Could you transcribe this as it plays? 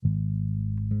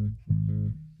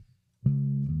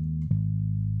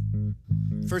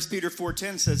1 Peter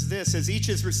 4:10 says this, as each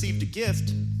has received a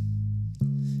gift,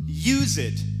 use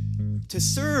it to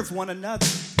serve one another.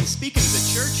 He's speaking to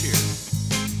the church here.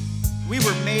 We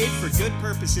were made for good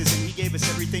purposes, and he gave us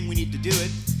everything we need to do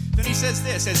it. Then he says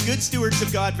this, as good stewards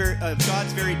of God's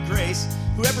varied grace,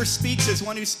 whoever speaks as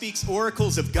one who speaks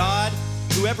oracles of God,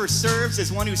 whoever serves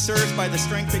as one who serves by the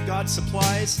strength that God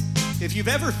supplies. If you've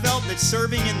ever felt that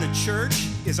serving in the church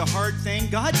is a hard thing,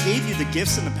 God gave you the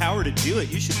gifts and the power to do it.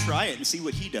 You should try it and see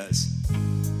what he does.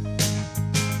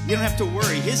 You don't have to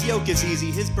worry. His yoke is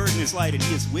easy, his burden is light, and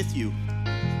he is with you.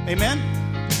 Amen?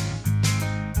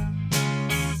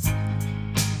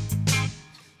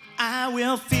 I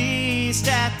will feast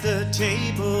at the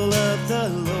table of the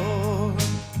Lord.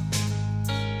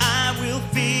 I will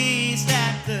feast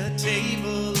at the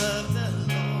table of the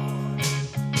Lord.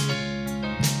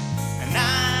 And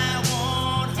I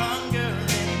won't hunger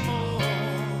anymore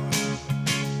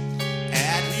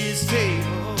at his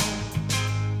table.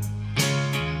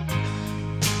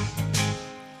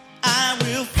 I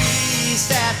will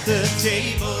feast at the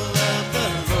table of the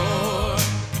Lord.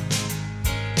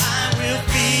 I will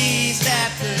feast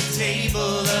at the table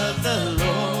of the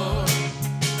Lord.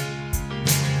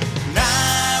 And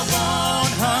I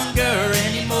won't hunger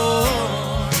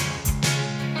anymore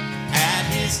at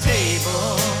his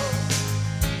table.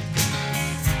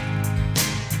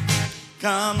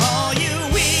 Come all you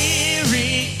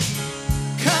weary,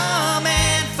 come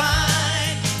and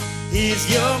find. His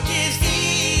yoke is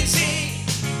easy,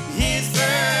 his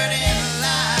burden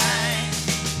light.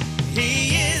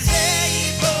 He is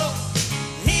able,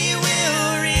 he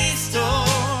will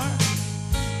restore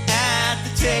at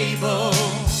the table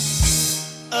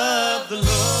of the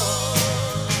Lord.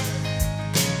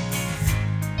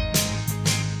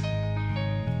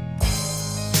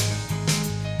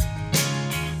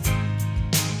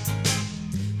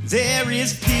 There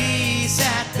is peace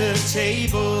at the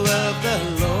table of the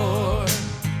Lord.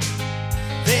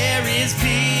 There is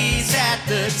peace at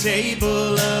the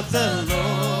table of the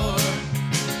Lord.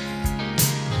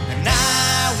 And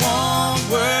I won't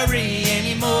worry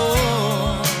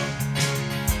anymore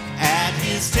at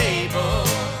his table.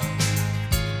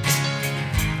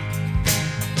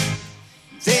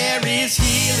 There is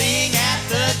healing at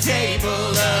the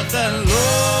table of the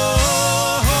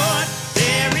Lord.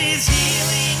 There is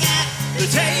healing at the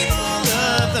table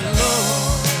of the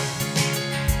Lord.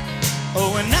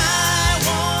 Oh, and I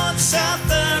won't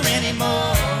suffer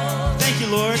anymore. Thank you,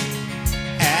 Lord.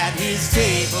 At his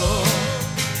table.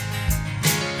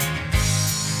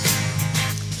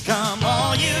 Come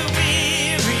all you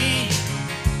weary,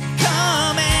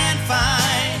 come and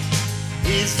find.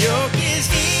 His yoke is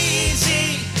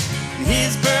easy,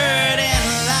 his burden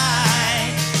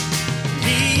light.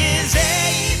 He is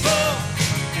able,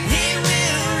 he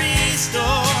will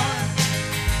restore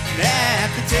at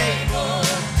the table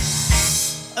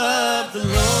of the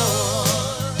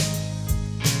Lord.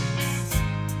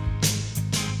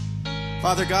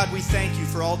 Father God, we thank you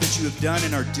for all that you have done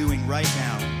and are doing right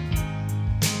now.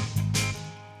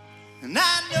 And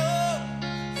I know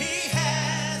he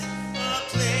has a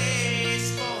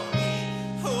place for me.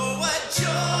 Oh, what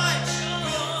joy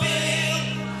will fill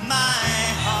my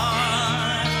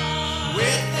heart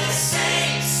with the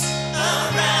saints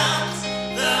around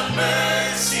the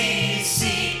mercy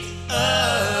seat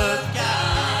of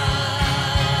God.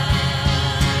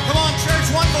 Come on, church,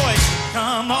 one voice.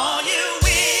 Come on, you.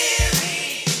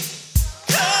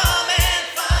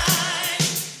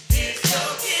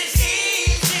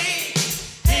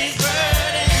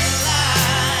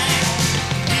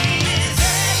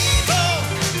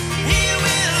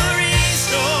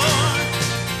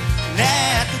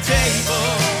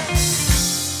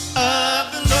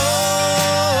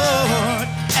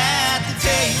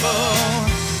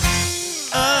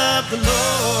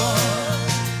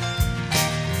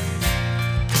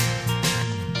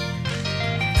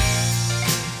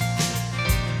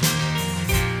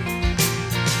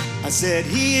 Said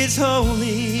he is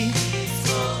holy,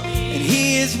 and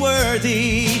he is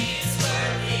worthy,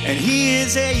 and he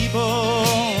is able.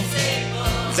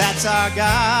 That's our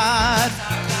God.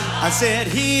 I said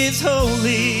he is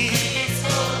holy,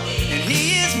 and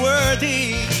he is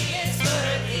worthy,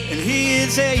 and he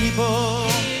is able.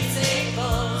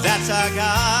 That's our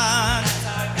God.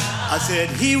 I said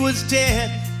he was dead,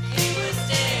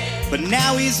 but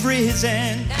now he's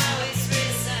risen.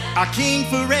 Our King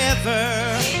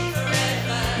forever.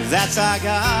 That's our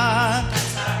God.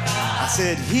 I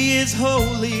said he is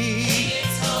holy,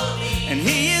 and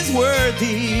he is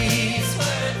worthy.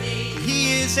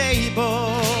 He is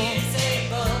able.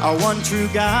 Our one true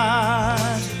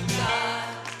God.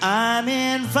 I'm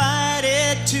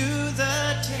invited to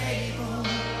the table.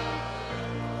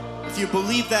 If you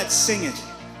believe that, sing it.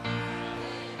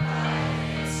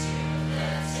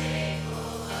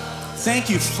 Thank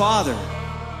you, Father.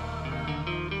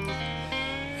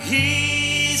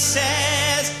 He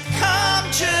says, come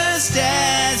just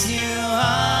as you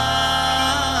are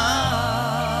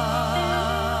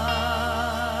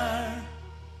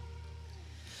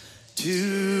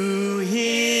to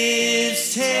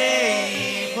his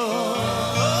table.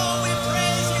 Oh, we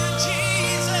praise you,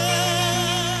 Jesus.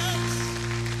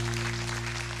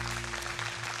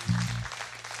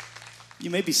 You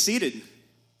may be seated.